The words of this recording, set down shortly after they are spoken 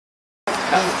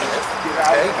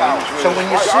So when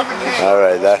you sit, all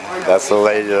right, that's the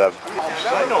lady that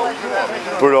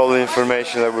put all the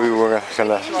information that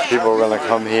people were gonna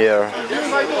come here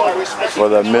for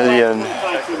the Million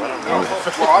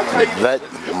Vet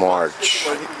March,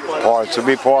 to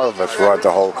be part of it throughout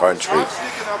the whole country.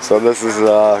 So this is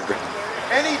I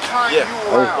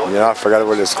forgot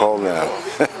what it's called now.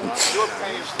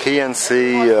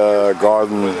 PNC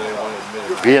Garden,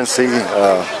 PNC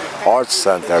Arts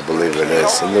Center, I believe it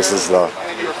is, and this is the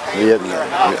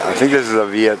I think this is a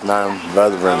Vietnam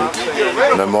Veteran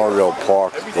Memorial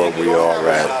Park where we are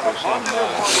at.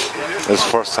 This is the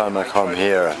first time I come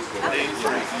here.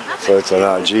 So it's an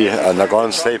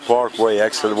Nagon State Parkway,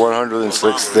 exit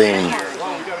 116,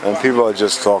 and people are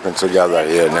just talking together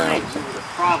here now.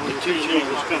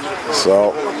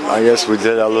 So I guess we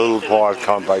did a little part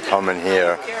by coming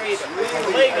here,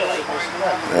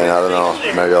 and I don't know,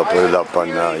 maybe I'll put it up on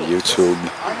YouTube,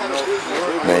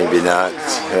 maybe not.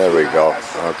 There we go.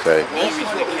 Okay.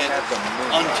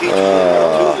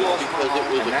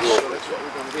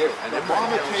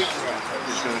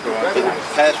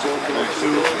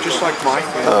 just like my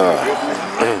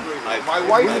family. My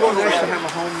wife used to have a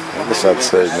home. I guess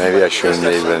that's it. Maybe I shouldn't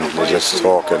even. We're just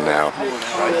talking now.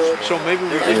 So maybe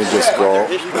we Let me just go.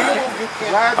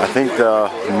 I think there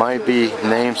might be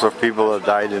names of people that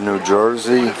died in New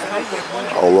Jersey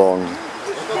all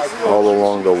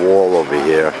along the wall over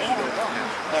here.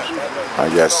 I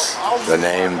guess the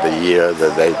name, the year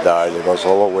that they died, it goes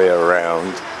all the way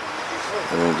around.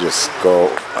 And you just go.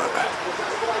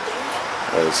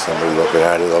 There's somebody looking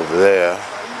at it over there.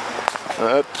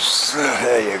 Oops,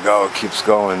 there you go. Keeps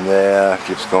going there,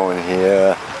 keeps going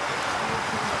here.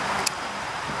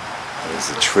 There's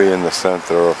a tree in the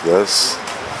center of this.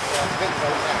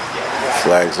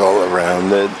 Flags all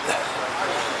around it.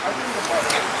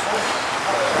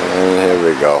 And here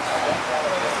we go.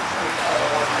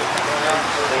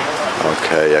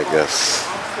 Okay, I guess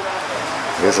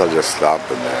I'll just stop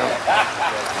it now.